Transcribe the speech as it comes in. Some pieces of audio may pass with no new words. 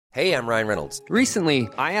Hey, I'm Ryan Reynolds. Recently,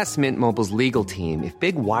 I asked Mint Mobile's legal team if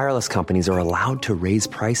big wireless companies are allowed to raise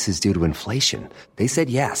prices due to inflation. They said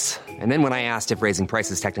yes. And then when I asked if raising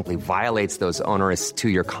prices technically violates those onerous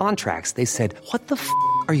two-year contracts, they said, "What the f***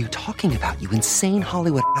 are you talking about, you insane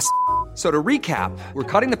Hollywood ass?" So to recap, we're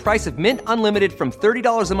cutting the price of Mint Unlimited from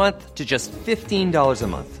 $30 a month to just $15 a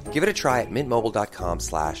month. Give it a try at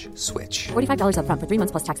mintmobile.com/switch. $45 up front for 3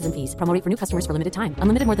 months plus taxes and fees. Promo rate for new customers for limited time.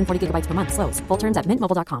 Unlimited more than 40 gigabytes per month. Slows full terms at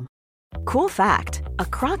mintmobile.com. Cool fact, a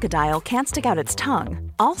crocodile can't stick out its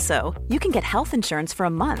tongue. Also, you can get health insurance for a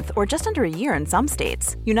month or just under a year in some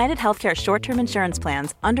states. United Healthcare short-term insurance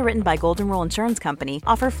plans, underwritten by Golden Rule Insurance Company,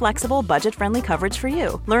 offer flexible, budget-friendly coverage for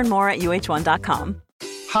you. Learn more at uh1.com.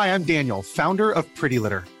 Hi, I'm Daniel, founder of Pretty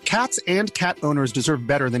Litter. Cats and cat owners deserve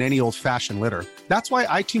better than any old-fashioned litter. That's why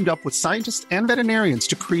I teamed up with scientists and veterinarians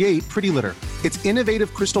to create Pretty Litter. Its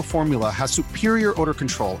innovative crystal formula has superior odor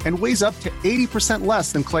control and weighs up to 80%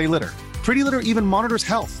 less than clay litter. Pretty Litter even monitors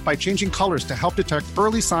health by changing colors to help detect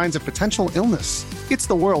early signs of potential illness. It's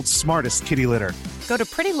the world's smartest kitty litter. Go to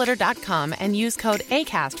prettylitter.com and use code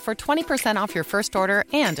ACAST for 20% off your first order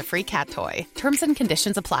and a free cat toy. Terms and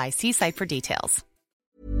conditions apply. See site for details.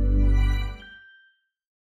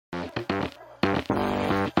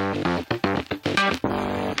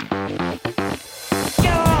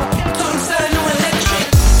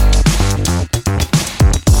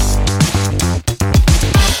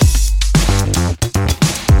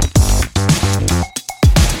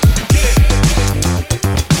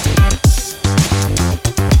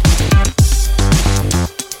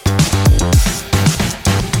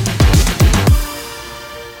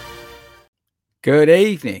 Good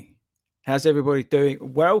evening. How's everybody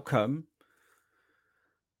doing? Welcome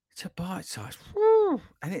to Bitesize.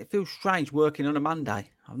 And it feels strange working on a Monday.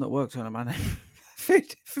 I've not worked on a Monday for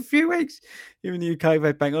a few weeks. Here in the UK, we've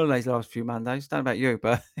had bank holidays last few Mondays. Don't know about you,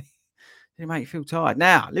 but it make you feel tired.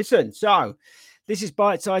 Now, listen. So, this is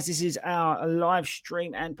Bitesize. This is our live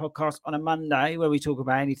stream and podcast on a Monday where we talk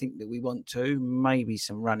about anything that we want to. Maybe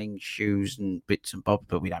some running shoes and bits and bobs,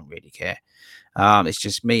 but we don't really care. It's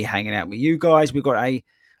just me hanging out with you guys. We've got a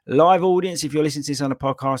live audience if you're listening to this on a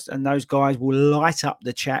podcast, and those guys will light up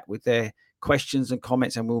the chat with their questions and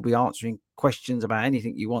comments, and we'll be answering questions about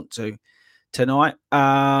anything you want to tonight.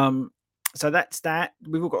 So that's that.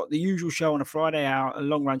 We've all got the usual show on a Friday. Our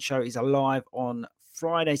long run show is live on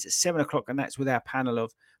Fridays at 7 o'clock, and that's with our panel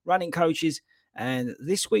of running coaches. And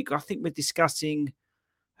this week, I think we're discussing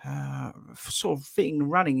sort of fitting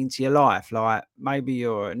running into your life. Like maybe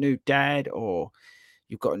you're a new dad, or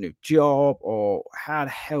you've got a new job, or how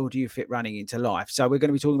the hell do you fit running into life? So we're going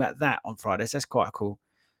to be talking about that on Fridays. That's quite a cool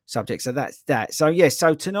subject. So that's that. So yes,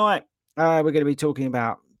 so tonight we're going to be talking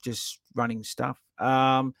about just running stuff.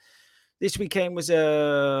 This weekend was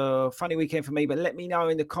a funny weekend for me, but let me know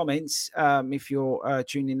in the comments if you're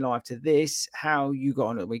tuning in live to this, how you got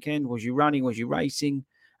on at the weekend. Was you running? Was you racing?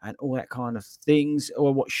 And all that kind of things.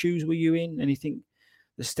 Or what shoes were you in? Anything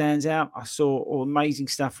that stands out? I saw all amazing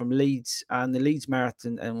stuff from Leeds and the Leeds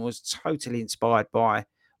Marathon, and was totally inspired by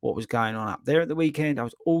what was going on up there at the weekend. I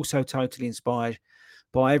was also totally inspired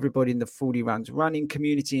by everybody in the 40 Runs running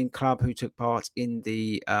community and club who took part in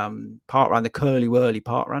the park run, the Curly Whirly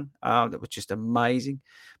park run. That was just amazing.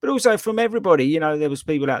 But also from everybody, you know, there was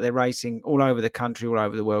people out there racing all over the country, all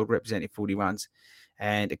over the world, representing 40 Runs.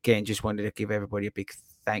 And again, just wanted to give everybody a big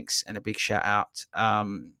thanks and a big shout out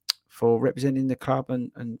for representing the club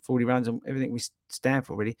and 40 Runs and everything we stand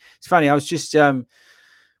for, really. It's funny, I was just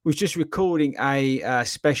recording a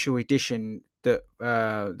special edition that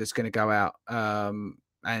that's going to go out,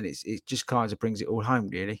 and it just kind of brings it all home,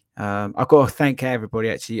 really. I've got to thank everybody,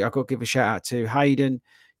 actually. I've got to give a shout out to Hayden,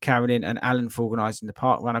 Carolyn and Alan for organising the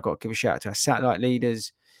park run. I've got to give a shout out to our satellite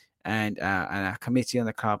leaders and our committee on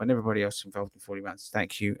the club and everybody else involved in 40 Runs.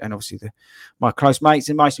 Thank you. And obviously my close mates,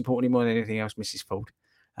 and most importantly, more than anything else, Mrs. Ford,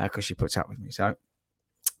 because she puts up with me. So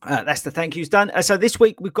that's the thank yous done. So this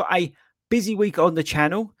week we've got a busy week on the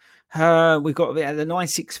channel. We've got the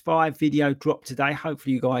 965 video drop today.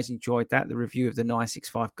 Hopefully you guys enjoyed that, the review of the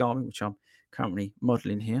 965 Garmin, which I'm currently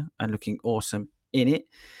modeling here and looking awesome in it.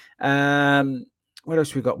 What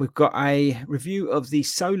else we got? We've got a review of the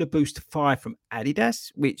Solar Boost 5 from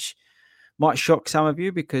Adidas, which might shock some of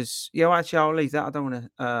you because, actually, I'll leave that. I don't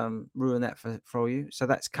want to ruin that for you. So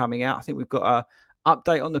that's coming out. I think we've got a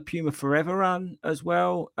update on the Puma Forever run as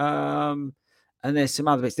well. And there's some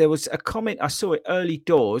other bits. There was a comment, I saw it early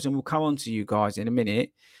doors, and we'll come on to you guys in a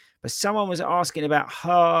minute. But someone was asking about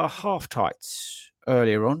her half tights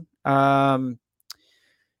earlier on.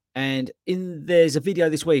 And there's a video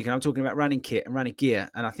this week, and I'm talking about running kit and running gear,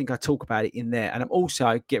 and I think I talk about it in there. And I'm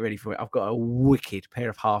also, get ready for it, I've got a wicked pair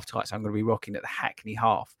of half tights I'm going to be rocking at the Hackney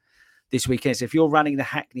Half this weekend. So if you're running the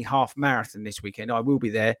Hackney Half Marathon this weekend, I will be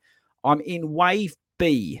there. I'm in Wave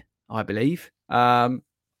B, I believe. I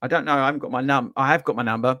don't know. I haven't got my number. I have got my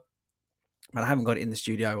number, but I haven't got it in the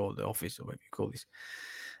studio or the office or whatever you call this.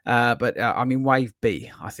 But I'm in Wave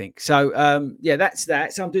B, I think. So, yeah, that's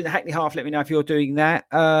that. So I'm doing the Hackney Half. Let me know if you're doing that.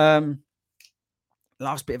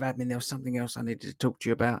 Last bit of admin. There was something else I needed to talk to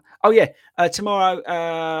you about. Oh, yeah. Tomorrow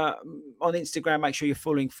on Instagram, make sure you're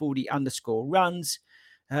following 40_runs.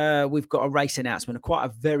 We've got a race announcement, quite a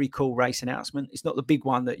very cool race announcement. It's not the big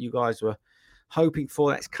one that you guys were hoping for.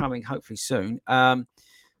 That's coming hopefully soon.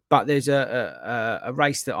 But there's a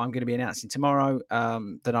race that I'm going to be announcing tomorrow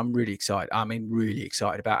that I'm really excited. Really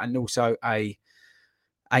excited about, and also a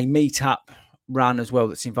meetup run as well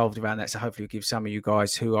that's involved around that. So hopefully we'll give some of you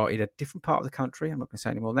guys who are in a different part of the country, I'm not going to say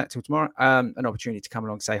any more than that till tomorrow, an opportunity to come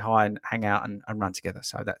along, say hi and hang out and run together.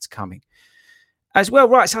 So that's coming as well.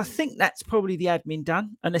 Right. So I think that's probably the admin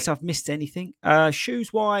done, unless I've missed anything.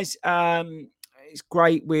 Shoes wise, it's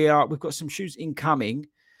great. We've got some shoes incoming.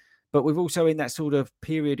 But we've also in that sort of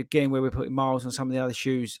period again where we're putting miles on some of the other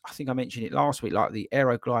shoes. I think I mentioned it last week, like the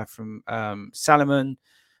Aeroglide from Salomon,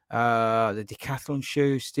 the Decathlon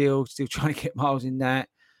shoe, still trying to get miles in that,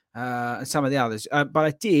 and some of the others. But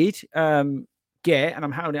I did get, and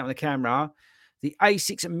I'm holding it on the camera, the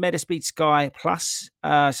Asics Metaspeed Sky Plus.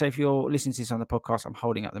 So if you're listening to this on the podcast, I'm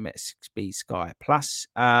holding up the Metaspeed Sky Plus,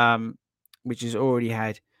 which has already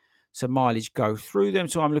had some mileage go through them.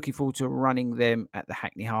 So I'm looking forward to running them at the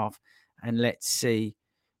Hackney Half, and let's see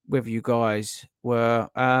whether you guys were,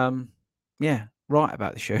 right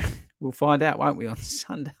about the shoe. We'll find out, won't we, on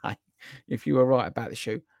Sunday, if you were right about the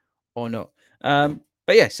shoe or not. But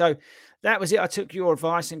yeah, so that was it. I took your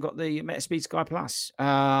advice and got the Metaspeed Sky Plus.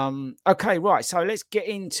 Okay, right. So let's get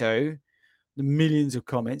into the millions of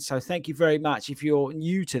comments. So thank you very much. If you're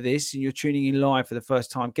new to this and you're tuning in live for the first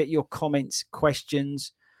time, get your comments,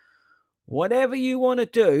 questions, whatever you want to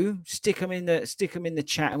do, stick them in the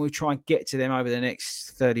chat, and we'll try and get to them over the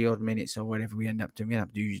next 30 odd minutes or whatever we end up doing. We end up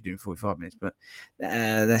usually doing 45 minutes, but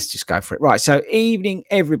let's just go for it. Right. So evening,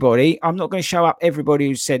 everybody. I'm not going to show up everybody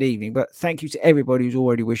who said evening, but thank you to everybody who's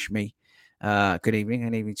already wished me good evening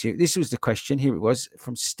and evening to you. This was the question. Here it was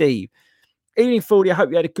from Steve. Evening, 40. I hope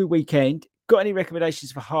you had a good weekend. Got any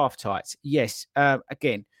recommendations for half tights? Yes.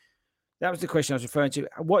 Again, that was the question I was referring to.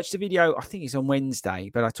 I watched the video. I think it's on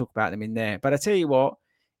Wednesday, but I talk about them in there. But I tell you what,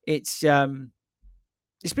 it's been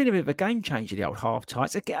a bit of a game changer, the old half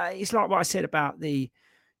tights. It's like what I said about the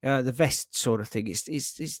vest sort of thing.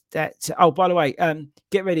 It's that. Oh, by the way,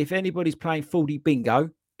 get ready. If anybody's playing 40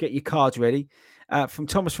 bingo, get your cards ready. From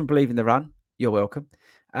Thomas from Believe in the Run, you're welcome.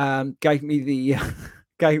 Gave me the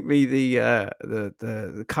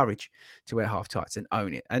courage to wear half tights and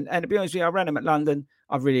own it. And to be honest with you, I ran them at London.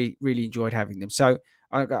 I've really, really enjoyed having them. So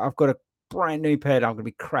I've got a brand new pair that I'm going to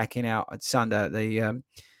be cracking out at Sunday at the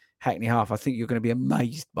Hackney Half. I think you're going to be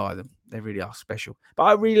amazed by them. They really are special. But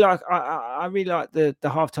I really like the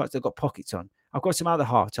half tights that got pockets on. I've got some other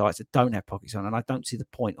half tights that don't have pockets on, and I don't see the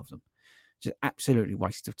point of them. Just absolutely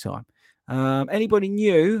waste of time. Anybody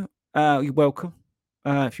new, you're welcome.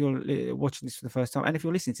 If you're watching this for the first time, and if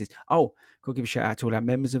you're listening to this, got to give a shout out to all our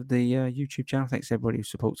members of the YouTube channel. Thanks to everybody who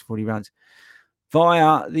supports 40 Runs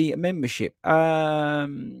via the membership.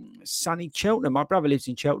 Sunny Cheltenham, my brother lives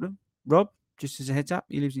in Cheltenham. Rob, just as a heads up,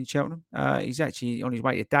 he lives in Cheltenham. He's actually on his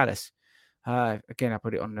way to Dallas. Again, I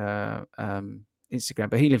put it on Instagram,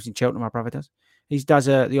 but he lives in Cheltenham. My brother does. He does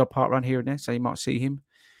the odd part run here and there, so you might see him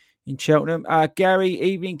in Cheltenham. Gary,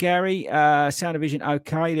 evening, Gary. Sound of Vision,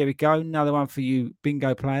 okay. There we go. Another one for you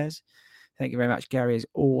bingo players. Thank you very much, Gary, as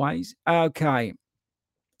always. Okay.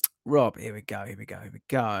 Rob, here we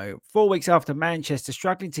go. 4 weeks after Manchester,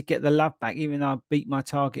 struggling to get the love back, even though I beat my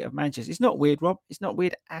target of Manchester. It's not weird, Rob. It's not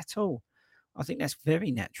weird at all. I think that's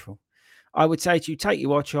very natural. I would say to you, take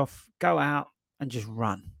your watch off, go out and just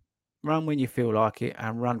run. Run when you feel like it,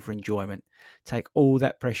 and run for enjoyment. Take all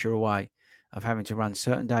that pressure away of having to run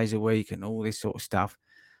certain days a week and all this sort of stuff.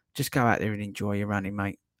 Just go out there and enjoy your running,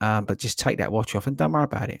 mate. But just take that watch off and don't worry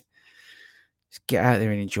about it. Just get out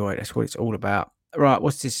there and enjoy it. That's what it's all about. Right,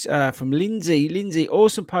 what's this from Lindsay? Lindsay,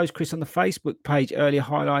 awesome post, Chris, on the Facebook page earlier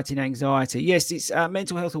highlighting anxiety. Yes, it's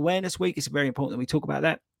Mental Health Awareness Week. It's very important that we talk about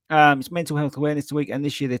that. It's Mental Health Awareness Week, and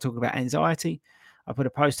this year they're talking about anxiety. I put a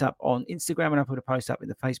post up on Instagram, and I put a post up in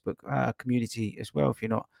the Facebook community as well. If you're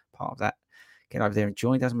not part of that, get over there and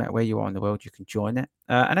join. Doesn't matter where you are in the world, you can join that.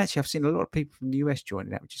 And actually, I've seen a lot of people from the US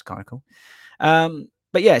joining that, which is kind of cool.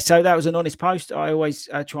 But yeah, so that was an honest post. I always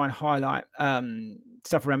try and highlight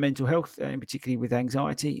stuff around mental health, and particularly with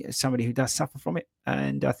anxiety, as somebody who does suffer from it.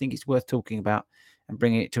 And I think it's worth talking about and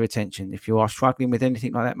bringing it to attention. If you are struggling with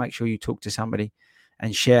anything like that, make sure you talk to somebody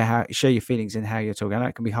and share your feelings and how you're talking. I know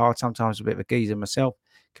it can be hard sometimes. A bit of a geezer myself.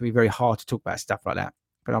 It can be very hard to talk about stuff like that.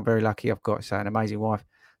 But I'm very lucky. I've got an amazing wife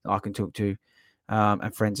that I can talk to,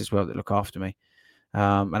 and friends as well that look after me.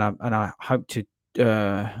 And I hope to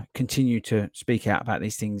continue to speak out about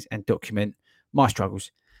these things and document my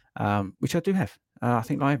struggles, which I do have. I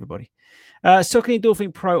think like everybody. Saucony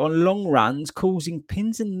Dolphin Pro on long runs, causing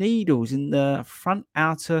pins and needles in the front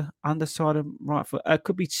outer underside of right foot.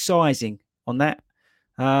 Could be sizing on that.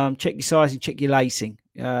 Check your sizing, check your lacing.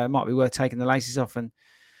 It might be worth taking the laces off and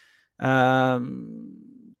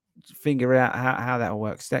figure out how that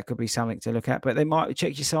works. That could be something to look at. But they might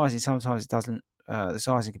check your sizing. Sometimes it doesn't. The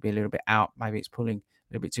sizing could be a little bit out. Maybe it's pulling a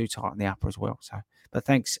little bit too tight on the upper as well. So, but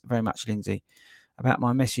thanks very much, Lindsay, about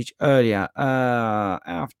my message earlier.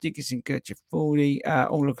 Alf Dickinson, get your 40.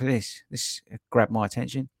 Oh, look at this. This grabbed my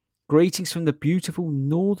attention. Greetings from the beautiful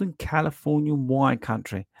Northern California wine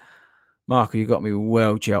country. Marco, you got me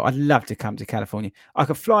well, Joe. I'd love to come to California. I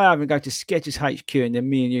could fly over and go to Skechers HQ, and then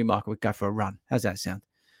me and you, Marco, would go for a run. How's that sound?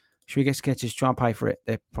 Should we get Skechers? Try and pay for it.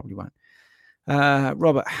 They probably won't.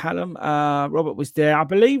 Robert Hallam. Robert was there. I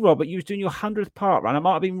believe, Robert, you was doing your 100th park run. I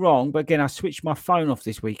might have been wrong, but again, I switched my phone off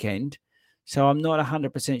this weekend, so I'm not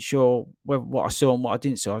 100% sure what I saw and what I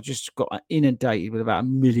didn't see. I just got inundated with about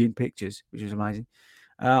 1 million pictures, which was amazing.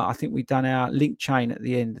 I think we've done our link chain at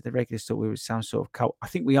the end of the regular store. We were some sort of cult. I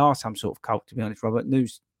think we are some sort of cult, to be honest, Robert.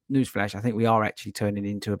 Newsflash, I think we are actually turning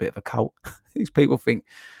into a bit of a cult. These people think,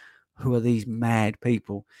 who are these mad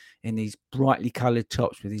people in these brightly coloured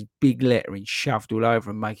tops with these big lettering shoved all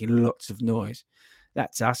over and making lots of noise?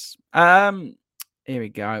 That's us. Here we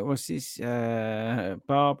go. What's this?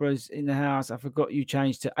 Barbara's in the house. I forgot you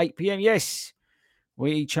changed to 8 p.m. Yes,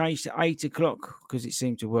 we changed to 8 o'clock because it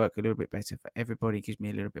seemed to work a little bit better for everybody. It gives me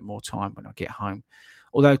a little bit more time when I get home.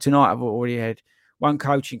 Although tonight I've already had one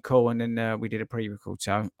coaching call and then we did a pre-record.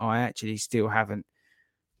 So I actually still haven't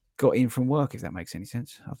got in from work, if that makes any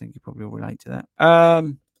sense. I think you probably all relate to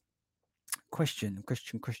that. Question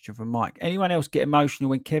from Mike. Anyone else get emotional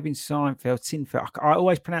when Kevin Sinfeld, I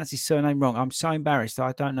always pronounce his surname wrong. I'm so embarrassed.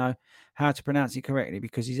 I don't know how to pronounce it correctly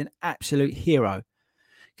because he's an absolute hero.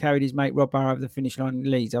 Carried his mate Rob Barrow over the finish line in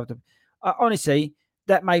Leeds. Honestly,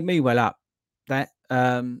 that made me well up. That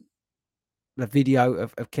the video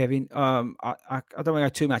of Kevin. I don't want to go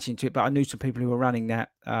too much into it, but I knew some people who were running that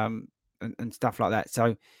and stuff like that.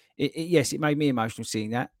 So yes, it made me emotional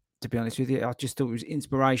seeing that. To be honest with you, I just thought it was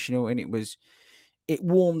inspirational and it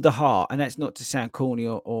warmed the heart. And that's not to sound corny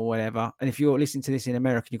or whatever. And if you're listening to this in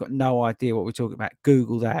America, you've got no idea what we're talking about,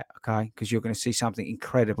 Google that, okay? Because you're going to see something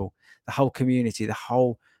incredible. The whole community, the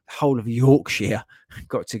whole of Yorkshire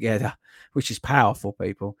got together, which is powerful,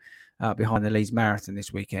 people, behind the Leeds Marathon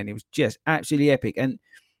this weekend. It was just absolutely epic. And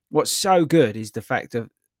what's so good is the fact that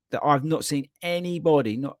I've not seen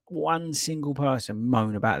anybody, not one single person,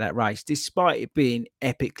 moan about that race, despite it being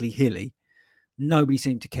epically hilly. Nobody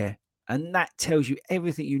seemed to care. And that tells you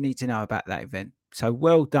everything you need to know about that event. So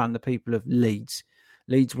well done, the people of Leeds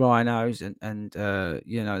Rhinos and the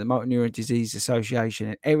Motor Neuron Disease Association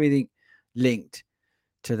and everything linked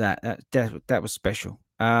to that. That was special.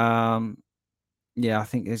 Yeah, I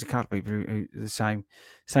think there's a couple of people who are the same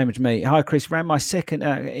as me. Hi, Chris. Ran my second,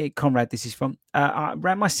 Conrad, this is from, I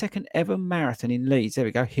ran my second ever marathon in Leeds. There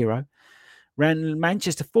we go, hero. Ran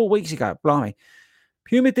Manchester 4 weeks ago. Blimey.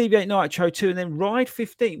 Puma Deviate Nitro 2 and then Ride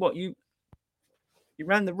 15. What, you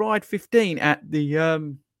ran the Ride 15 at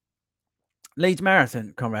the Leeds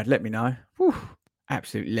Marathon, Conrad? Let me know. Whew,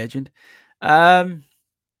 absolute legend. What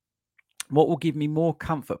will give me more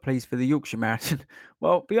comfort, please, for the Yorkshire Marathon?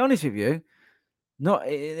 Well, be honest with you, not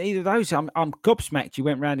either of those. I'm gobsmacked you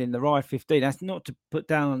went round in the Ride 15. That's not to put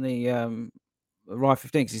down on the Ride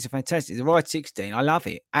 15 because it's a fantastic. The Ride 16, I love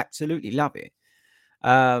it. Absolutely love it.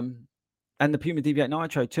 And the Puma Deviate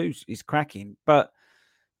Nitro 2 is cracking. But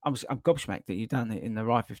I'm gobsmacked that you've done it in the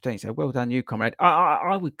Ride 15. So well done, you, comrade.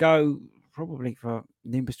 I would go probably for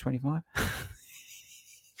Nimbus 25.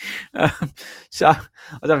 So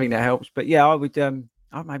I don't think that helps. But yeah, I would.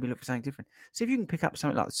 I'd maybe look for something different. See if you can pick up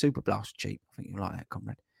something like the Super Blast cheap. I think you'll like that,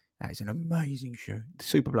 comrade. That is an amazing shoe. The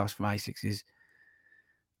Super Blast from ASICS is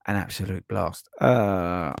an absolute blast.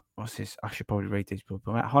 What's this? I should probably read these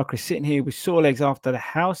people. Hi, Chris. Sitting here with sore legs after the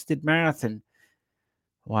Housestead Marathon.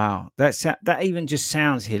 Wow. That even just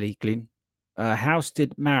sounds hilly, Glyn.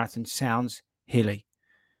 Housestead Marathon sounds hilly.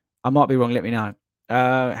 I might be wrong. Let me know.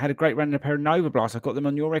 Had a great run in a pair of Nova Blast. I got them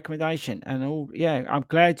on your recommendation, and I'm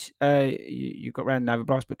glad you got round Nova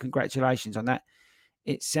Blast. But congratulations on that.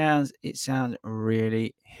 It sounds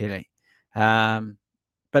really hilly. But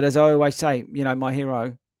as I always say, my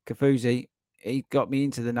hero Kafuzi, he got me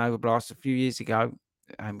into the Nova Blast a few years ago.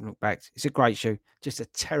 I haven't looked back. It's a great shoe, just a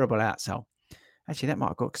terrible outsole. Actually, that might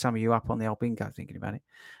have got some of you up on the old bingo thinking about it.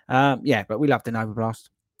 But we love the Nova Blast.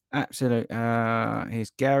 Absolute.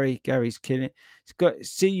 Here's Gary. Gary's killing it. It's got.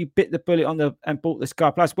 See, you bit the bullet and bought the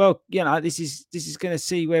Sky Plus. Well, this is going to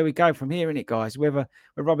see where we go from here, isn't it, guys? Whether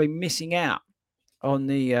we're probably missing out on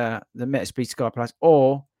the Metaspeed Sky Plus,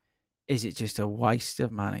 or is it just a waste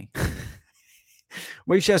of money?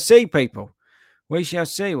 We shall see, people. We shall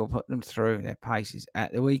see. We'll put them through their paces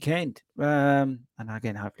at the weekend. And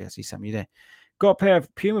again, hopefully I'll see some of you there. Got a pair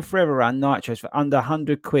of Puma Forever Run Nitros for under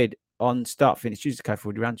 100 quid on start finish. Use the code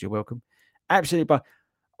for the round. You're welcome. Absolutely. But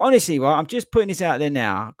honestly, well, I'm just putting this out there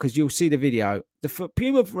now because you'll see the video. The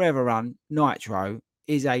Puma Forever Run Nitro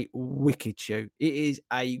is a wicked shoe. It is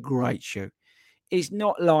a great shoe. It's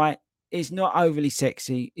not light. It's not overly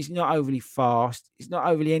sexy. It's not overly fast. It's not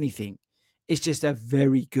overly anything. It's just a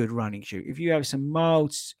very good running shoe. If you have some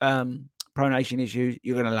mild pronation issues,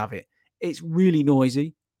 you're going to love it. It's really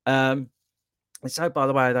noisy. And so, by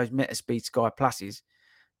the way, those Metaspeed Sky Pluses,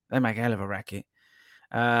 they make a hell of a racket.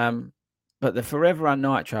 But the Forever Run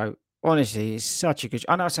Nitro, honestly, is such a good.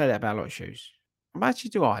 I know I say that about a lot of shoes. Actually,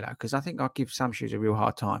 do I though? Because I think I give some shoes a real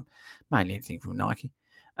hard time, mainly anything from Nike.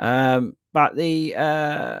 But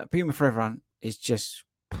the Puma Forever Run is just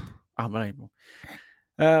unbelievable.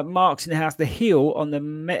 Mark's in the house. The heel on the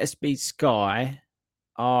Metaspeed Sky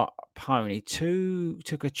are pony.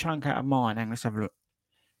 Took a chunk out of mine. Hang on, let's have a look.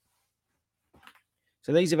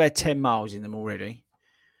 So these have had 10 miles in them already.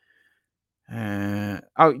 Do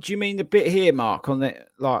you mean the bit here, Mark, on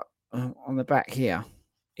the back here?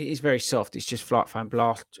 It is very soft. It's just Flight Foam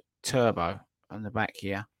Blast Turbo on the back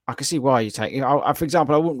here. I can see why you take it. For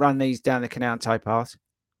example, I wouldn't run these down the canal and towpath.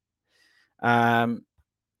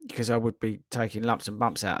 Because I would be taking lumps and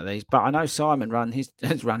bumps out of these. But I know Simon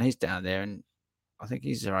has run his down there, and I think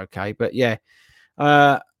his are okay. But yeah,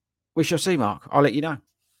 we shall see, Mark. I'll let you know.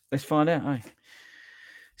 Let's find out. Hey?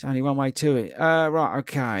 It's only one way to it. Right,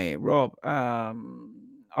 okay. Rob, I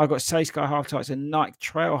got Say Sky half tights and Nike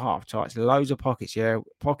Trail half tights. Loads of pockets. Yeah,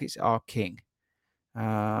 pockets are king.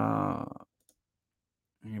 Here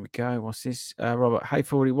we go. What's this? Robert, hey,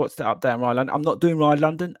 40, what's the update on Ride London? I'm not doing Ride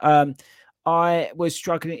London. I was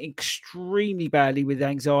struggling extremely badly with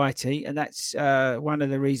anxiety, and that's one of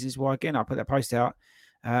the reasons why, again, I put that post out.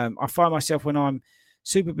 I find myself when I'm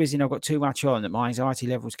super busy and I've got too much on that my anxiety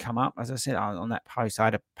levels come up. As I said on that post, I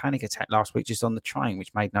had a panic attack last week just on the train,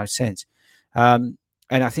 which made no sense. And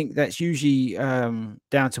I think that's usually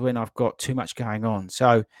down to when I've got too much going on.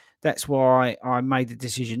 So that's why I made the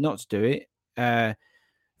decision not to do it. For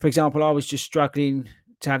example, I was just struggling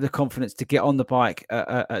to have the confidence to get on the bike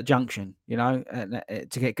at a junction, and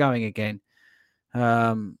to get going again.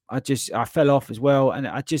 I fell off as well, and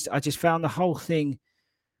I just found the whole thing.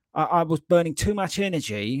 I was burning too much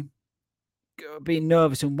energy, being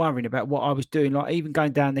nervous and worrying about what I was doing. Like even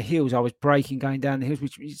going down the hills, I was braking going down the hills,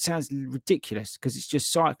 which sounds ridiculous because it's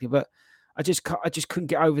just cycling, but I just couldn't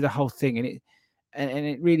get over the whole thing, and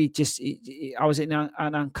it really just I was in an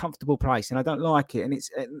uncomfortable place, and I don't like it. And it's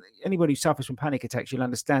anybody who suffers from panic attacks, you'll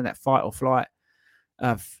understand that fight or flight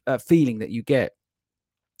feeling that you get,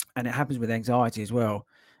 and it happens with anxiety as well.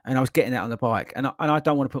 And I was getting that on the bike, and I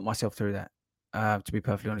don't want to put myself through that. To be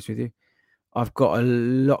perfectly honest with you, I've got a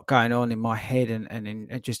lot going on in my head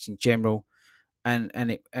and just in general, it's not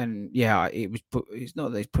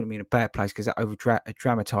that it's putting me in a bad place because that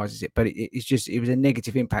dramatizes it, but it was a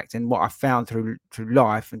negative impact. And what I found through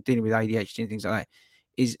life and dealing with ADHD and things like that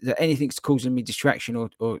is that anything's causing me distraction or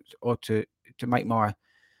to make my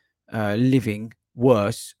living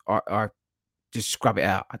worse, I just scrub it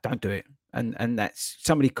out. I don't do it, and that's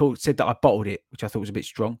somebody said that I bottled it, which I thought was a bit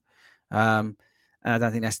strong. And I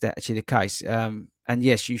don't think that's actually the case. And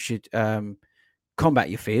yes, you should combat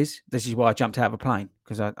your fears. This is why I jumped out of a plane,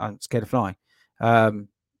 because I'm scared of flying. But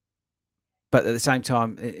at the same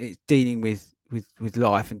time, dealing with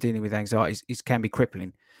life and dealing with anxiety can be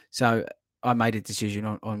crippling. So I made a decision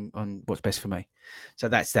on what's best for me. So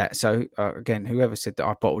that's that. So again, whoever said that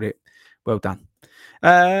I bottled it, well done.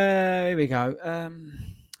 Here we go.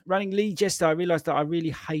 Running Leeds yesterday, I realised that I really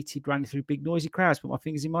hated running through big noisy crowds. Put my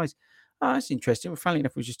fingers in my eyes. Oh, that's interesting. Well, funnily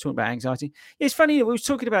enough, we were just talking about anxiety. It's funny that we were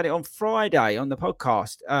talking about it on Friday on the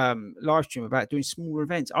podcast live stream about doing smaller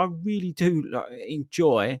events. I really do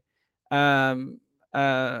enjoy doing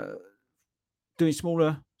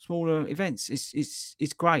smaller smaller events.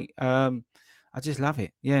 It's great. I just love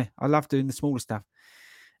it. Yeah, I love doing the smaller stuff.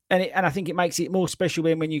 And I think it makes it more special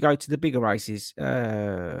when you go to the bigger races.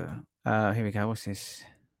 Here we go. What's this?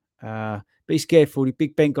 Be scared, 40.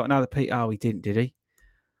 Big Ben got another P. Oh, he didn't, did he?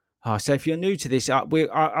 Oh, so if you're new to this, I've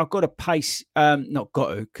got a pace. Not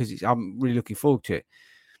got to, because I'm really looking forward to it.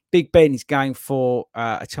 Big Ben is going for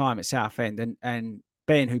a time at Southend, and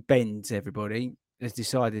Ben, who bends everybody, has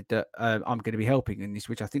decided that I'm going to be helping in this,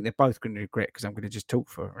 which I think they're both going to regret, because I'm going to just talk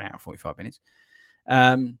for an hour and 45 minutes.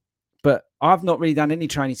 But I've not really done any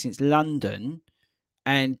training since London,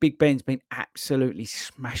 and Big Ben's been absolutely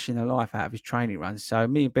smashing the life out of his training runs. So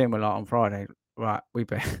me and Ben were like on Friday, right, we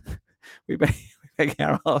better get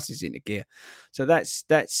our asses into gear. So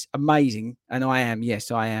that's amazing. And I am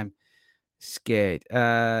scared.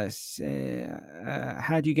 How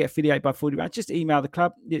do you get affiliated by 40 rounds? Just email the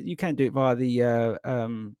club. You can do it via the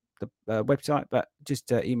website, but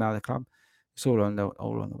just email the club. It's all on the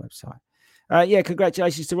website.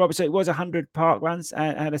 Congratulations to Robert. So it was 100 park runs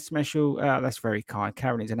and had a special. That's very kind.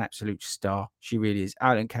 Carolyn's an absolute star. She really is.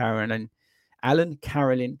 Alan, Carolyn,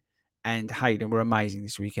 and Hayden were amazing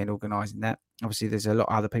this weekend organising that. Obviously, there's a lot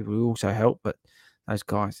of other people who also help, but those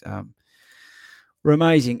guys were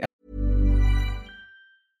amazing.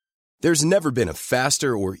 There's never been a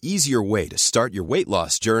faster or easier way to start your weight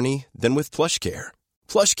loss journey than with PlushCare.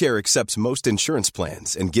 PlushCare accepts most insurance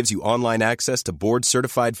plans and gives you online access to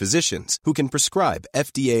board-certified physicians who can prescribe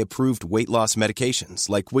FDA-approved weight loss medications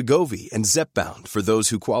like Wegovy and Zepbound for those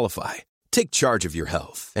who qualify. Take charge of your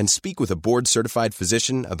health and speak with a board-certified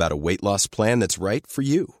physician about a weight loss plan that's right for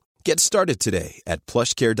you. Get started today at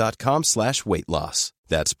plushcare.com/weightloss.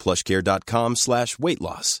 That's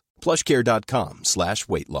plushcare.com/weightloss.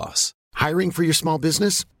 plushcare.com/weightloss. Hiring for your small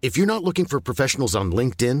business? If you're not looking for professionals on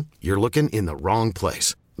LinkedIn, you're looking in the wrong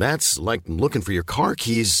place. That's like looking for your car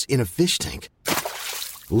keys in a fish tank.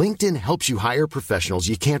 LinkedIn helps you hire professionals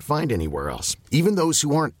you can't find anywhere else, even those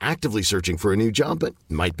who aren't actively searching for a new job but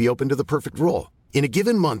might be open to the perfect role. In a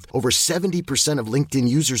given month, over 70% of LinkedIn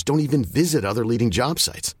users don't even visit other leading job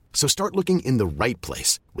sites. So start looking in the right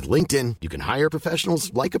place. With LinkedIn, you can hire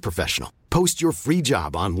professionals like a professional. Post your free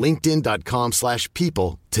job on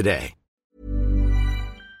linkedin.com/people today.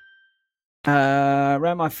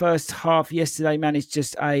 Around my first half yesterday, managed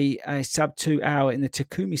just a sub 2 hour in the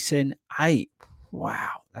Takumi Sen 8.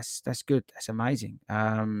 Wow, that's good. That's amazing.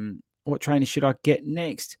 What trainer should I get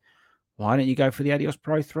next? Why don't you go for the Adios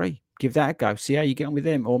Pro 3? Give that a go. See how you get on with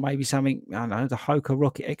them. Or maybe something, I don't know, the Hoka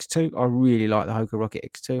Rocket X2. I really like the Hoka Rocket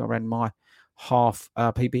X2. I ran my half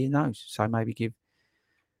PB in those. So maybe give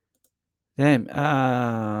them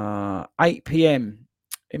 8 p.m.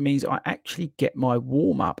 It means I actually get my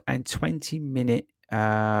warm-up and 20-minute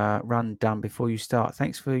run done before you start.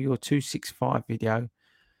 Thanks for your 265 video.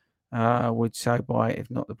 Would say buy it, if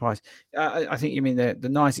not the price. I think you mean the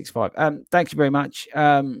 965. Thank you very much.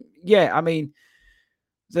 I mean,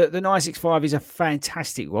 the 965 is a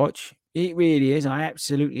fantastic watch. It really is. I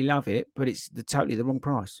absolutely love it, but it's totally the wrong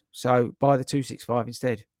price. So buy the 265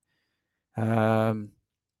 instead. That's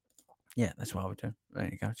what I would do. There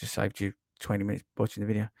you go. Just saved you 20 minutes watching the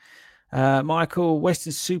video. Michael,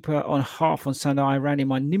 Western Super on half on Sunday. I ran in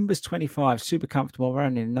my Nimbus 25, super comfortable. I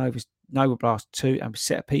ran in Nova Blast 2 and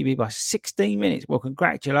set a PB by 16 minutes. Well,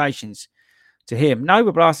 congratulations to him.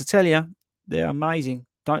 Nova Blast, I tell you, they're amazing.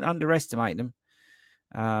 Don't underestimate them.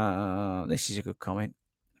 This is a good comment.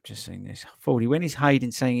 I've just seen this. 40. When is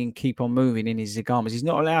Hayden singing Keep On Moving in his Zagamas? He's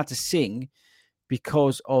not allowed to sing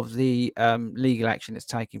because of the legal action that's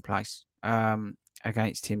taking place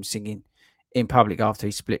against him singing in public after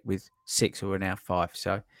he split with 6, who are now 5.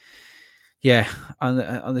 So, yeah, on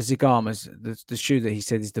the Zagamas, the shoe that he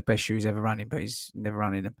said is the best shoe he's ever running, but he's never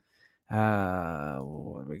running them.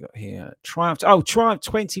 What have we got here? Triumph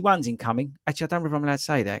 21's incoming. Actually, I don't know if I'm allowed to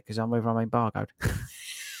say that because I'm embargoed.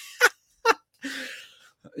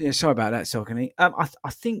 Yeah, sorry about that, Saucony. I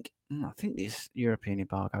think this European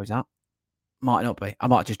embargo's up. Might not be. I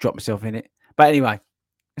might just drop myself in it. But anyway,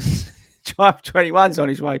 Triumph 21's on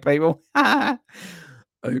his way, people.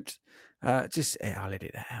 Oops. I'll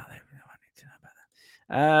edit that out. I need to know about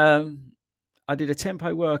that. I did a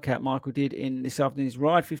tempo workout. Michael did in this afternoon's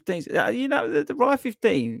Ride 15. The Ride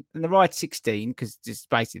 15 and the Ride 16, because it's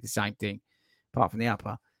basically the same thing, apart from the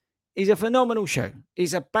upper, is a phenomenal shoe.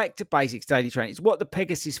 It's a back to basics daily training. It's what the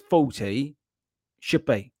Pegasus 40 should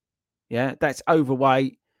be. Yeah, that's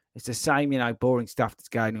overweight. It's the same, boring stuff that's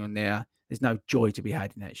going on there. There's no joy to be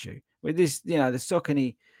had in that shoe. With this, the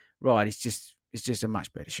Saucony Ride, it's just a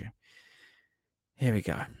much better shoe. Here we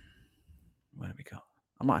go. What have we got?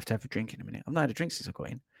 I might have to have a drink in a minute. I've not had a drink since I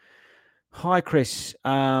got in. Hi, Chris.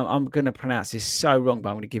 I'm going to pronounce this so wrong, but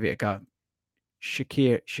I'm going to give it a go.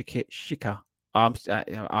 Shika. I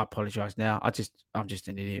apologize now. I'm just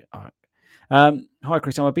an idiot. All right. Hi,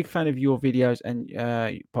 Chris. I'm a big fan of your videos and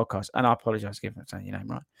podcast, and I apologize again for saying your name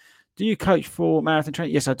right. Do you coach for marathon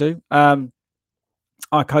training? Yes, I do.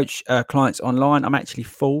 I coach clients online. I'm actually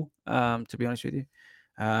full, to be honest with you.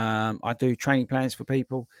 I do training plans for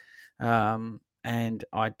people, and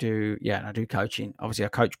I do coaching. Obviously, I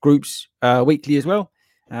coach groups weekly as well.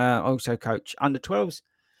 I also coach under 12s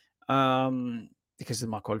because of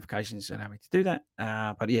my qualifications allow me to do that.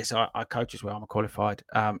 But yes, I coach as well. I'm a qualified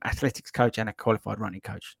athletics coach and a qualified running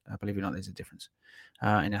coach. Believe it or not, there's a difference.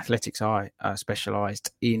 In athletics, I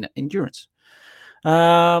specialized in endurance. But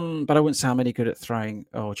I wouldn't say I'm any good at throwing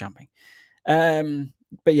or jumping.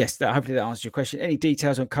 But yes, hopefully that answers your question. Any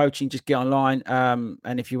details on coaching, just get online.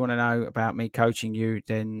 And if you want to know about me coaching you,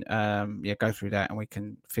 then go through that and we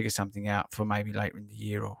can figure something out for maybe later in the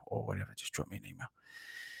year or whatever. Just drop me an email.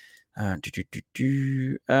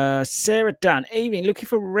 Sarah Dunn, evening, looking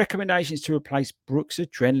for recommendations to replace Brooks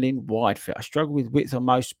Adrenaline Wide Fit. I struggle with width on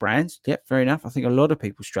most brands. Yep, fair enough. I think a lot of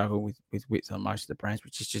people struggle with width on most of the brands,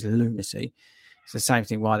 which is just lunacy. It's the same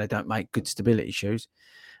thing why they don't make good stability shoes.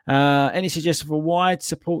 Any suggestion for wide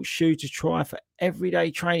support shoe to try for everyday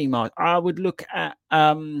training, Mark? I would look at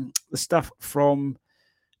the stuff from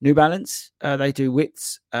New Balance. They do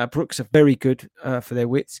widths. Brooks are very good for their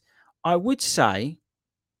widths. I would say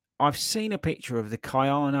I've seen a picture of the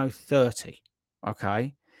Kayano 30,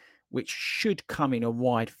 okay, which should come in a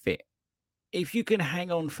wide fit. If you can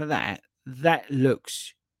hang on for that, that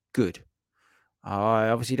looks good. I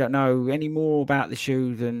obviously don't know any more about the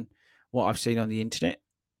shoe than what I've seen on the internet,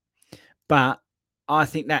 but I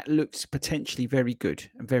think that looks potentially very good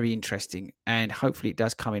and very interesting, and hopefully it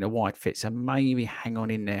does come in a wide fit. So maybe hang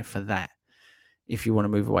on in there for that if you want to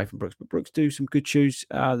move away from Brooks. But Brooks do some good shoes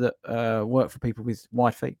that work for people with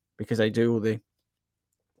wide feet because they do all the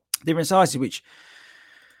different sizes, which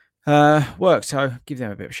work. So give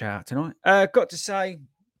them a bit of a shout out tonight. Got to say,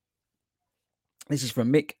 this is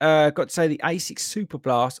from Mick. Got to say the Asics Super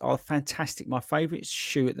Blast are fantastic. My favourite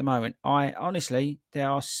shoe at the moment. Honestly, they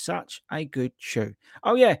are such a good shoe.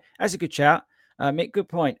 Oh yeah, that's a good shout. Mick, good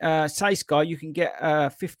point. Say Sky, you can get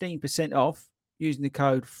 15% off using the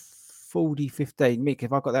code 4015. Mick,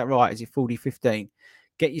 if I got that right, is it 4015?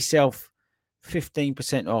 Get yourself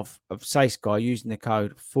 15% off of Say Sky using the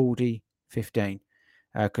code 4015.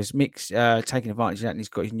 Because Mick's taking advantage of that and he's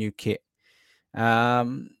got his new kit.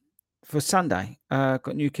 For Sunday. Got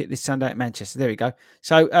a new kit this Sunday at Manchester. There we go.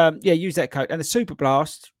 So, use that code. And the Super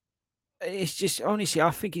Blast, it's just, honestly,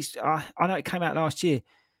 I think I know it came out last year,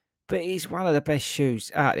 but it's one of the best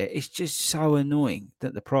shoes out there. It's just so annoying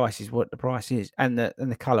that the price is what the price is. And the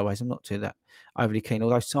colourways, I'm not too that overly keen.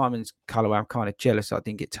 Although Simon's colourway, I'm kind of jealous I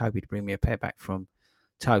didn't get Toby to bring me a pair back from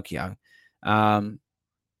Tokyo.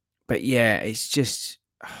 But yeah, it's just...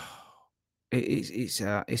 It's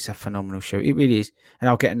a phenomenal shoe. It really is. And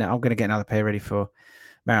I'm going to get another pair ready for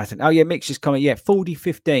marathon. Oh yeah, Mick's just comment. Yeah,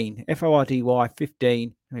 4015. FORDY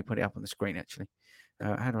 15. Let me put it up on the screen actually.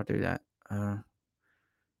 How do I do that? Hang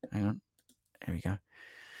on. There we go.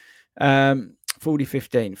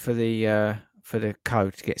 4015 for the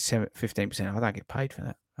code to get 15%. I don't get paid for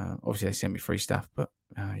that. Obviously they send me free stuff, but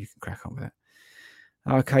you can crack on with that.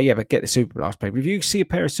 Okay, yeah, but get the Super Blast, people. If you see a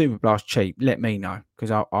pair of Super Blast cheap, let me know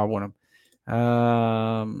because I want them.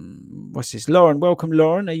 What's this? Lauren, welcome,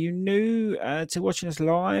 Lauren. Are you new to watching us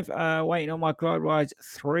live? Waiting on my Glide Ride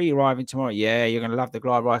 3 arriving tomorrow. Yeah, you're gonna love the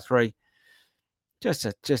Glide Ride 3. Just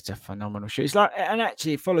a phenomenal shoe. It's like, and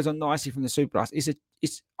actually it follows on nicely from the Super Blast. I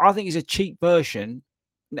think it's a cheap version,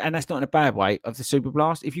 and that's not in a bad way, of the Super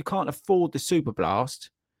Blast. If you can't afford the Super Blast,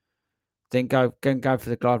 then go for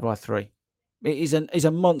the Glide Ride 3. It is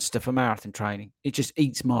a monster for marathon training. It just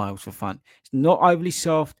eats miles for fun. It's not overly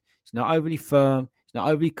soft. It's not overly firm. It's not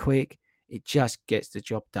overly quick. It just gets the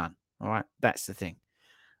job done. All right. That's the thing.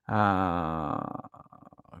 Okay.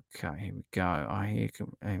 Here we go.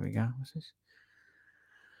 Here we go. What's this?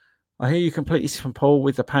 I hear you completely from Paul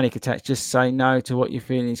with the panic attacks. Just say no to what you're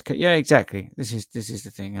feeling. Yeah, exactly. This is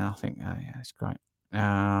the thing. I think, yeah, it's great. What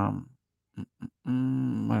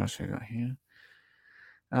else have we got here?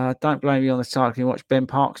 Don't blame me on the cycling. Watch Ben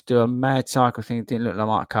Parks do a mad cycle thing. Didn't look like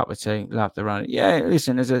my cup of tea. Love the running. Yeah,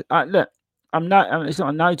 listen. It's not a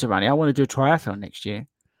no to running. I want to do a triathlon next year,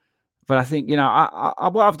 but I think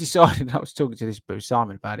what I've decided. I was talking to this Bruce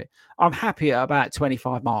Simon about it. I'm happy at about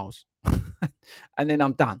 25 miles, and then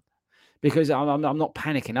I'm done because I'm not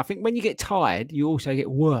panicking. I think when you get tired, you also get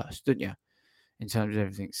worse, don't you, in terms of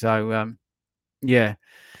everything. So yeah.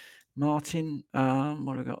 Martin,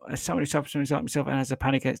 what have we got? As someone who suffers from anxiety himself and has a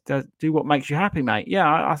panic attack, do what makes you happy, mate.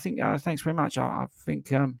 Yeah, I think. Thanks very much. I think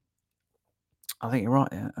you're right.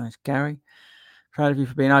 It's Gary. Proud of you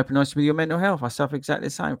for being open, honest with your mental health. I suffer exactly the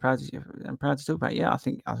same. Proud to talk about it. Yeah, I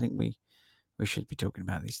think we should be talking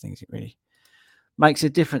about these things. It really makes a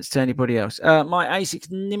difference to anybody else. My A6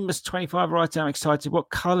 Nimbus 25 right now. I'm excited. What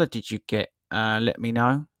colour did you get? Let me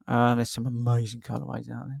know. There's some amazing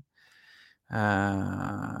colourways out there.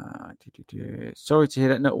 Sorry to hear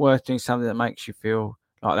that. Not worth doing something that makes you feel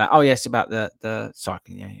like that. Oh yes, about the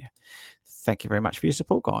cycling. Yeah. Thank you very much for your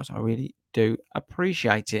support, guys. I really do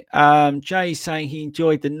appreciate it. Jay saying he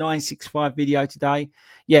enjoyed the 965 video today.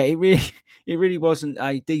 Yeah, it really wasn't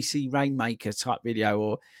a DC Rainmaker type video,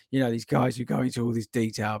 or these guys who go into all this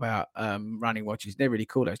detail about running watches. They're really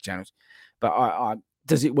cool, those channels. But I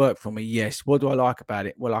does it work for me? Yes. What do I like about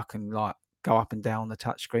it? Well, I can go up and down the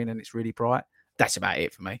touchscreen and it's really bright. That's about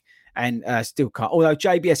it for me. And still can't. Although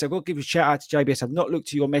JBS, I've got to give a shout out to JBS. I've not looked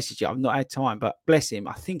at your message yet. I've not had time, but bless him.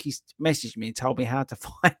 I think he's messaged me and told me how to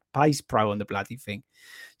find Pace Pro on the bloody thing.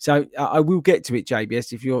 So I will get to it,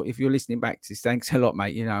 JBS. If you're listening back to this, thanks a lot,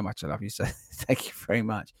 mate. You know how much I love you. So thank you very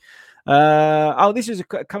much. This was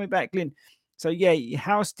coming back, Glyn. So yeah,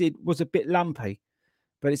 Housestead was a bit lumpy,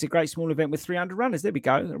 but it's a great small event with 300 runners. There we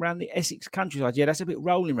go, around the Essex countryside. Yeah, that's a bit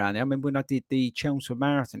rolling around there. I remember when I did the Chelmsford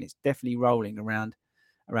Marathon, it's definitely rolling around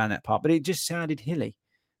that part, but it just sounded hilly.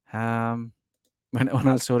 When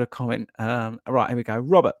I saw the comment. Right, here we go.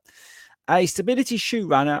 Robert, a stability shoe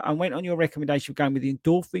runner, and went on your recommendation of going with the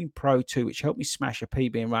Endorphin Pro 2, which helped me smash a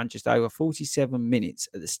PB and run just over 47 minutes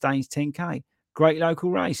at the Staines 10K. Great local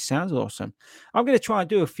race. Sounds awesome. I'm going to try and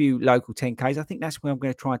do a few local 10Ks. I think that's where I'm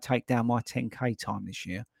going to try and take down my 10K time this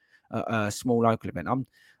year. A small local event. I'm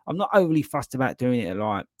not overly fussed about doing it at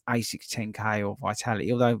like A6 10K or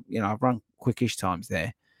Vitality, although, I've run quickish times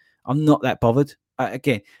there. I'm not that bothered.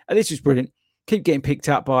 Again, this was brilliant. Keep getting picked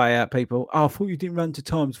up by people. Oh, I thought you didn't run to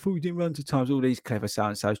times. All these clever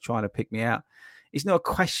so-and-sos trying to pick me out. It's not a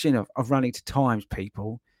question of running to times,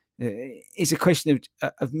 people. It's a question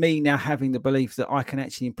of me now having the belief that I can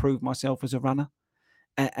actually improve myself as a runner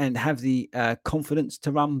and have the confidence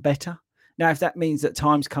to run better. Now, if that means that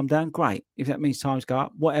times come down, great. If that means times go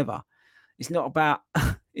up, whatever. It's not about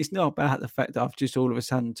the fact that I've just all of a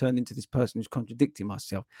sudden turned into this person who's contradicting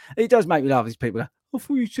myself. It does make me laugh. These people, I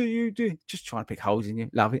thought you said you do, just trying to pick holes in you.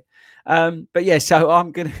 Love it. But yeah, so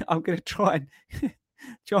I'm gonna try and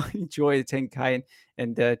enjoy the 10K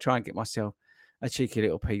and try and get myself a cheeky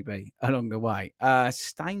little PB along the way.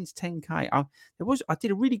 Staines 10K. I did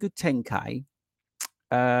a really good 10K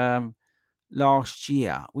last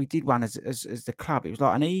year. We did one as the club. It was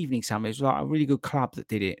like an evening summit. It was like a really good club that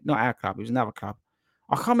did it. Not our club. It was another club.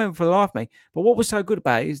 I can't remember for the life of me. But what was so good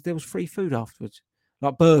about it is there was free food afterwards,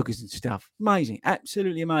 like burgers and stuff. Amazing.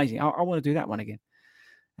 Absolutely amazing. I want to do that one again.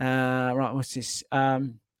 Right. What's this?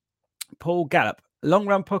 Paul Gallup. Long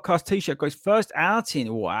Run Podcast T-shirt got his first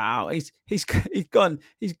outing. Wow. He's gone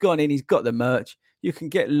in. He's got the merch. You can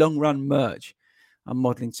get Long Run merch. I'm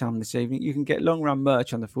modelling some this evening. You can get Long Run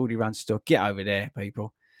merch on the 40 Run store. Get over there,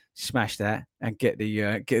 people. Smash that and get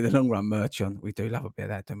the Long Run merch on. We do love a bit of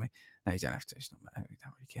that, don't we? No, you don't have to. It's not matter. We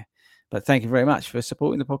don't really care. But thank you very much for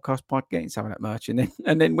supporting the podcast by getting some of that merch and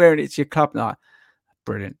then wearing it to your club night.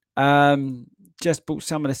 Brilliant. Just bought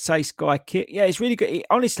some of the Say Sky kit. Yeah, it's really good.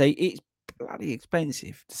 Honestly, it's bloody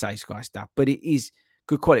expensive, the Say Sky stuff, but it is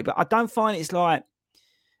good quality. But I don't find it's like,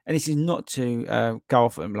 and this is not to go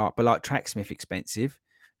off them but like Tracksmith expensive.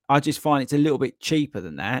 I just find it's a little bit cheaper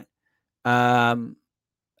than that.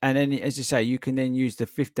 And then, as you say, you can then use the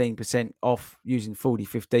 15% off using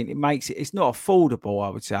 40/15. It makes it's not affordable, I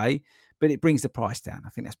would say, but it brings the price down. I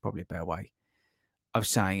think that's probably a better way of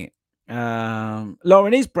saying it.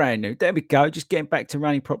 Lauren is brand new. There we go. Just getting back to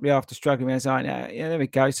running properly after struggling as I know. Yeah, there we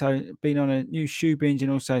go. So been on a new shoe binge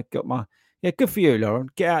and also got my good for you, Lauren.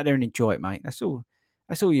 Get out there and enjoy it, mate. That's all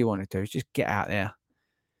you want to do is just get out there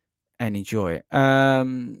and enjoy it.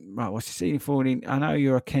 Right, what's the seating forwarding? I know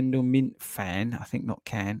you're a Kendall Mint fan. I think not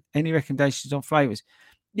Can. Any recommendations on flavors?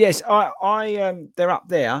 Yes, I they're up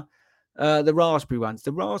there. The raspberry ones.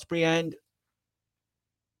 The raspberry and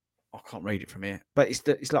I can't read it from here, but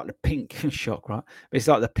it's like the pink shock, right? But it's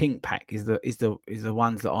like the pink pack is the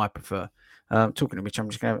ones that I prefer. Talking to which, I'm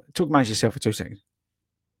just going to talk amongst yourself for 2 seconds.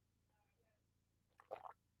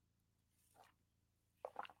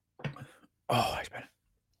 Oh, it's better.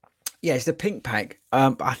 Yeah, it's the pink pack.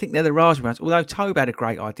 But I think they're the raspberry ones. Although Tobe had a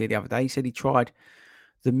great idea the other day. He said he tried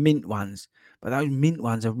the mint ones, but those mint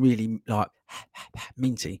ones are really like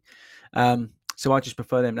minty. So I just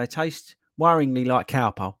prefer them. They taste worryingly like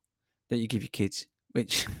cowpole that you give your kids,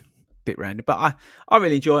 which bit random, but I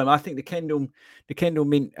really enjoy them. I think the Kendall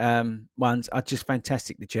Mint ones are just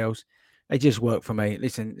fantastic. The gels, they just work for me.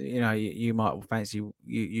 Listen, you might fancy you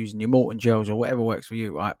using your Morton gels or whatever works for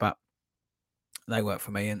you, right? But they work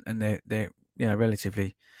for me, and they're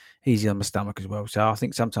relatively easy on my stomach as well. So I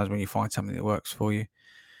think sometimes when you find something that works for you,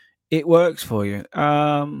 it works for you.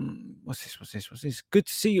 What's this? Good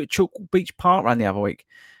to see you at Chalk Beach Park Run the other week.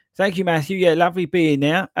 Thank you, Matthew. Yeah, lovely being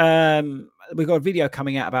there. We've got a video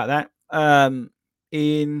coming out about that.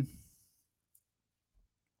 In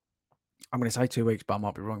I'm going to say 2 weeks, but I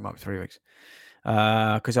might be wrong. It might be 3 weeks.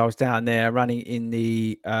 Because I was down there running in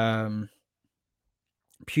the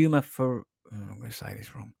Puma for. I'm going to say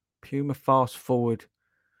this wrong. Puma Fast Forward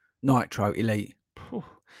Nitro Elite.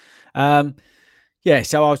 Yeah,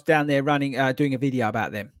 so I was down there running, doing a video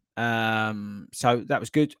about them. So that was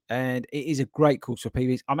good, and it is a great course for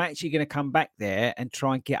PBs. I'm actually going to come back there and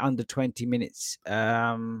try and get under 20 minutes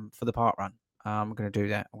for the park run. I'm going to do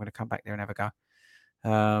that. I'm going to come back there and have a go,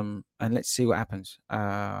 and let's see what happens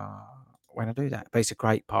when I do that. But it's a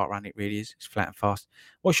great park run. It really is. It's flat and fast.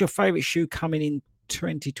 What's your favourite shoe coming in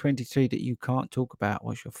 2023 that you can't talk about?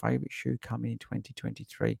 What's your favourite shoe coming in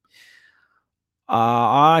 2023?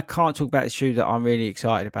 I can't talk about the shoe that I'm really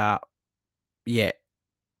excited about yet.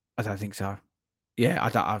 I don't think so. Yeah,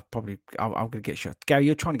 I'm going to get shot. Gary,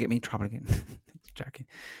 you're trying to get me in trouble again. Joking.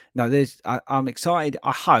 No, I'm excited.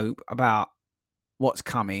 I hope about what's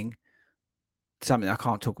coming. Something I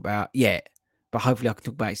can't talk about yet, but hopefully I can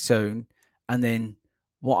talk about it soon. And then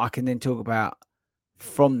what I can then talk about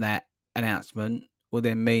from that announcement will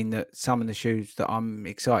then mean that some of the shoes that I'm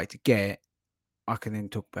excited to get, I can then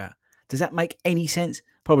talk about. Does that make any sense?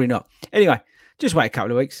 Probably not. Anyway, just wait a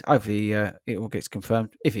couple of weeks. Hopefully it all gets confirmed.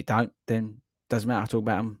 If it don't, then doesn't matter. I talk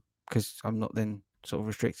about them because I'm not then sort of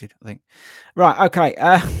restricted, I think. Right, okay.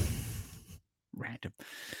 Random.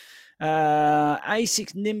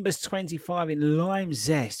 A6 Nimbus 25 in Lime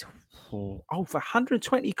Zest. Oh, for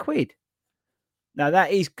 120 quid. Now,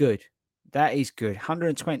 that is good. That is good.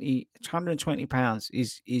 120 pounds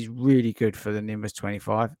is really good for the Nimbus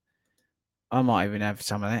 25. I might even have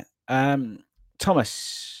some of that.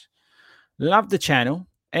 Thomas, love the channel.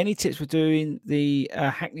 Any tips for doing the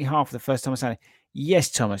Hackney Half for the first time on Saturday? Yes,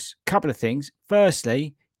 Thomas. Couple of things.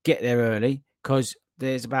 Firstly, get there early because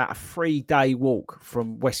there's about a 3-day walk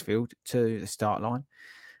from Westfield to the start line.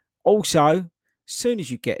 Also, as soon as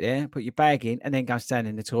you get there, put your bag in and then go stand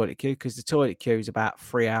in the toilet queue because the toilet queue is about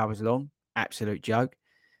 3 hours long. Absolute joke.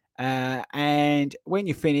 And when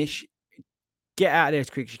you finish, get out of there as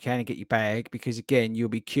quick as you can and get your bag because, again, you'll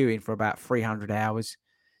be queuing for about 300 hours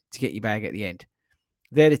to get your bag at the end.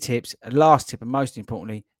 They're the tips. Last tip, and most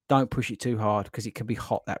importantly, don't push it too hard because it can be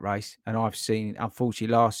hot, that race. And I've seen,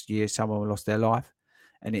 unfortunately, last year someone lost their life,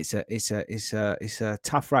 and it's a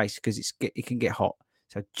tough race because it can get hot.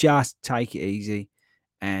 So just take it easy,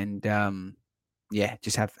 and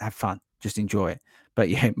just have fun, just enjoy it. But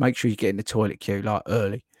yeah, make sure you get in the toilet queue like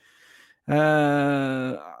early.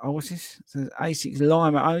 What's this? It says A6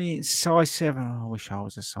 Lime only in size 7. Oh, I wish I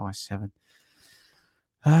was a size 7.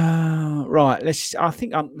 Right. I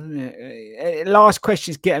think last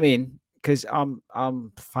questions. Get them in because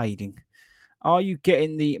I'm fading. Are you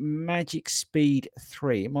getting the Magic Speed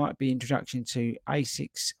 3? It might be introduction to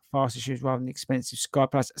A6 faster shoes rather than expensive Sky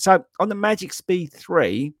Plus. So on the Magic Speed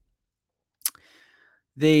 3,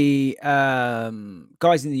 the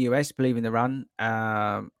guys in the US believe in the run.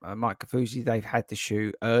 Mike Kafusi, they've had the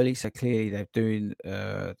shoe early, so clearly they're doing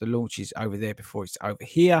the launches over there before it's over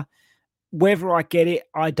here. Whether I get it,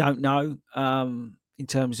 I don't know. In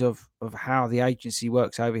terms of how the agency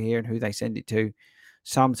works over here and who they send it to.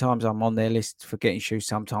 Sometimes I'm on their list for getting shoes.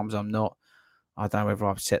 Sometimes I'm not. I don't know whether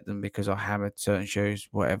I've set them because I hammered certain shoes,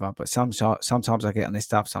 whatever. But sometimes I get on this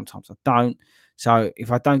stuff. Sometimes I don't. So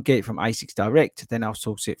if I don't get it from A6 Direct, then I'll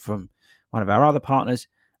source it from one of our other partners.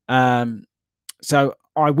 So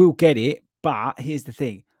I will get it. But here's the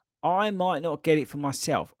thing. I might not get it for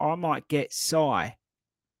myself. I might get Sai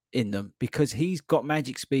in them because he's got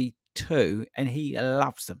Magic Speed 2 and he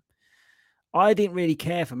loves them. I didn't really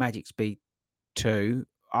care for Magic Speed 2.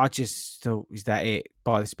 I just thought, is that it?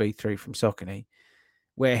 Buy the Speed 3 from Saucony,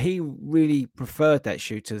 where he really preferred that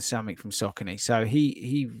shoe to the Summit from Saucony. So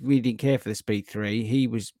he really didn't care for the Speed 3. He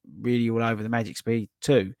was really all over the Magic Speed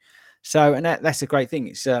 2. So, and that's a great thing.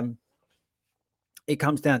 It's it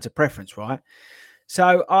comes down to preference, right?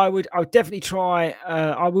 So I would definitely try.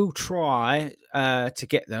 I will try to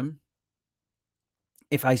get them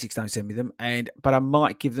if ASICs don't send me them, but I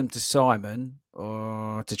might give them to Simon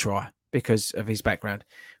or to try because of his background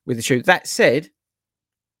with the shoe. That said,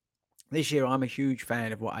 this year I'm a huge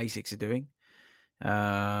fan of what ASICs are doing.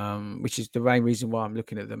 which is the main reason why I'm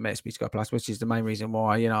looking at the Metaspeed Sky Plus, which is the main reason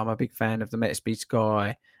why, I'm a big fan of the Metaspeed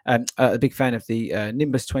Sky, a big fan of the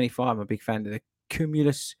Nimbus 25, I'm a big fan of the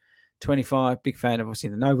Cumulus 25, big fan of obviously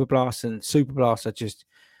the Nova Blast and Super Blast. I just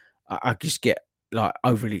get like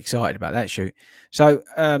overly excited about that shoe. So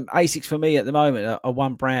ASICs for me at the moment are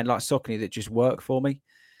one brand like Saucony that just work for me.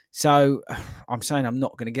 So I'm saying I'm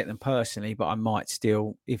not going to get them personally, but I might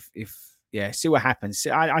still if see what happens.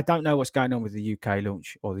 I don't know what's going on with the UK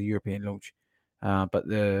launch or the European launch, but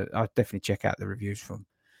I'll definitely check out the reviews from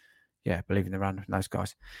Believe in the Run from those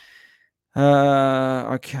guys.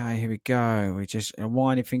 Okay, here we go. We're just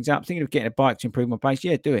winding things up. Thinking of getting a bike to improve my pace.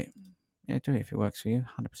 Yeah, do it. Yeah, do it if it works for you,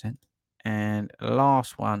 100%. And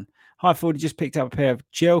last one. Hi, Ford, just picked up a pair of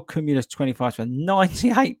Gel Cumulus 25s for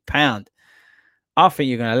 £98. I think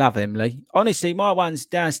you're going to love them, Lee. Honestly, my ones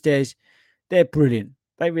downstairs, they're brilliant.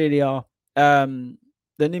 They really are. The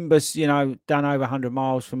Nimbus, done over 100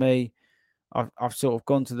 miles for me. I've sort of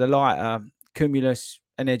gone to the lighter Cumulus,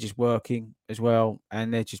 and they're just working as well,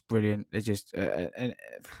 and they're just brilliant. They're just a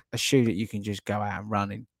shoe that you can just go out and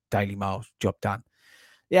run in daily miles. Job done.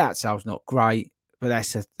 The outsole's not great, but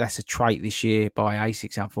that's a trait this year by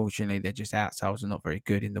ASICS. Unfortunately, they're just outsoles are not very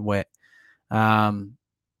good in the wet.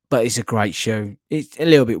 But it's a great shoe. It's a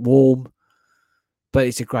little bit warm, but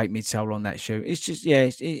it's a great midsole on that shoe. It's just I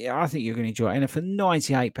think you're going to enjoy it. And for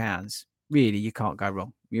 £98, really, you can't go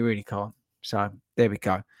wrong. You really can't. So there we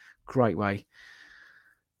go. Great way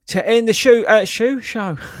to end the show. I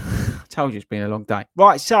told you it's been a long day.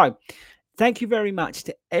 Right, so thank you very much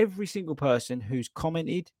to every single person who's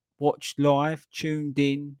commented, watched live, tuned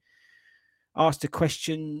in, asked a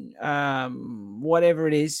question, whatever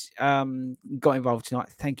it is, got involved tonight.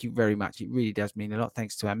 Thank you very much. It really does mean a lot.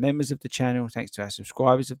 Thanks to our members of the channel. Thanks to our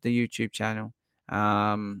subscribers of the YouTube channel.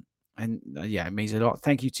 It means a lot.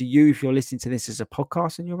 Thank you to you if you're listening to this as a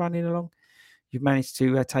podcast and you're running along. You've managed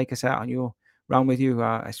to take us out on your run with you.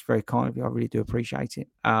 It's very kind of you. I really do appreciate it.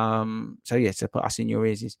 To put us in your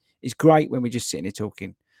ears is great when we're just sitting here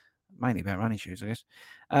talking, mainly about running shoes, I guess.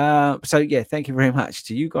 Thank you very much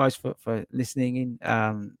to you guys for listening in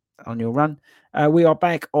on your run. We are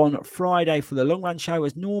back on Friday for the long run show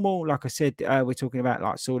as normal. Like I said, we're talking about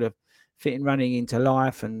like sort of fitting running into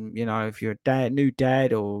life, and if you're a new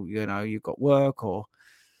dad, or you've got work or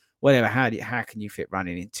whatever, how can you fit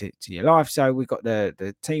running into your life? So we've got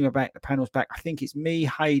the team are back, the panel's back. I think it's me,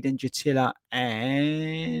 Hayden, Jatila,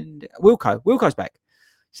 and Wilco. Wilco's back.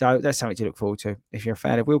 So that's something to look forward to. If you're a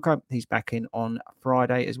fan of Wilco, he's back in on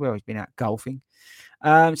Friday as well. He's been out golfing.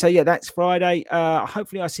 That's Friday.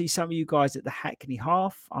 Hopefully I see some of you guys at the Hackney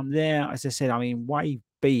Half. I'm there. As I said, I'm in Wave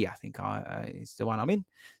B, I think is the one I'm in.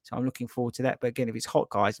 So I'm looking forward to that. But again, if it's hot,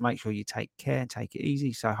 guys, make sure you take care and take it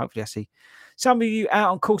easy. So hopefully I see some of you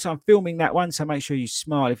out on course. I'm filming that one. So make sure you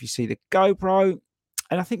smile if you see the GoPro.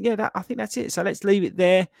 And I think, I think that's it. So let's leave it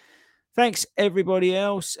there. Thanks, everybody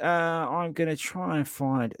else. I'm going to try and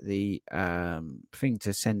find the thing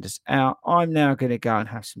to send us out. I'm now going to go and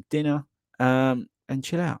have some dinner and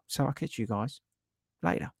chill out. So I'll catch you guys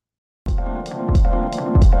later.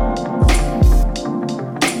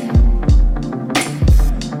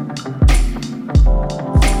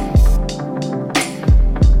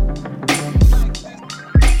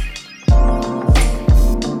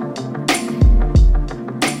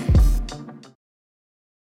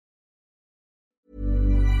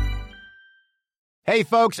 Hey,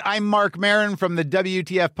 folks, I'm Mark Maron from the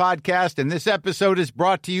WTF Podcast, and this episode is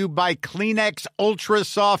brought to you by Kleenex Ultra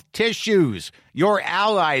Soft Tissues, your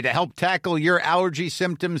ally to help tackle your allergy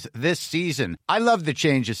symptoms this season. I love the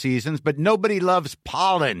change of seasons, but nobody loves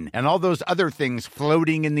pollen and all those other things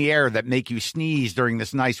floating in the air that make you sneeze during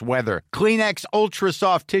this nice weather. Kleenex Ultra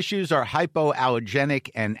Soft Tissues are hypoallergenic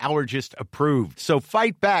and allergist approved, so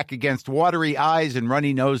fight back against watery eyes and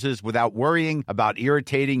runny noses without worrying about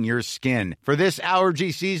irritating your skin. For this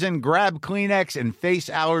allergy season, grab Kleenex and face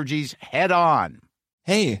allergies head on.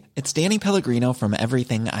 Hey, it's Danny Pellegrino from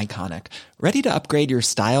Everything Iconic. Ready to upgrade your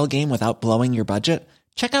style game without blowing your budget?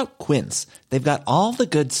 Check out Quince. They've got all the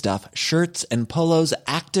good stuff, shirts and polos,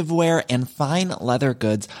 activewear, and fine leather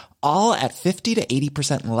goods, all at 50 to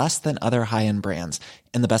 80% less than other high-end brands.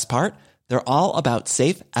 And the best part? They're all about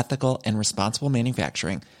safe, ethical, and responsible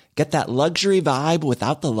manufacturing. Get that luxury vibe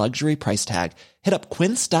without the luxury price tag. Hit up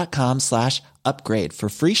quince.com/upgrade for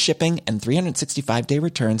free shipping and 365-day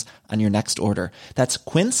returns on your next order. That's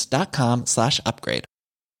quince.com/upgrade.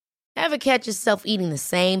 Ever catch yourself eating the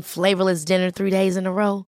same flavorless dinner 3 days in a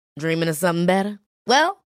row? Dreaming of something better?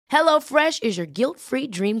 Well, HelloFresh is your guilt-free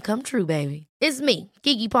dream come true, baby. It's me,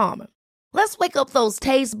 Keke Palmer. Let's wake up those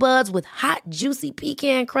taste buds with hot, juicy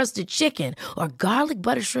pecan-crusted chicken or garlic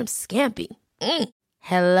butter shrimp scampi.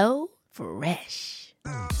 Hello Fresh.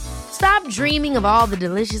 Stop dreaming of all the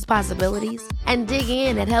delicious possibilities and dig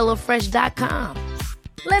in at HelloFresh.com.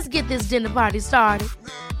 Let's get this dinner party started.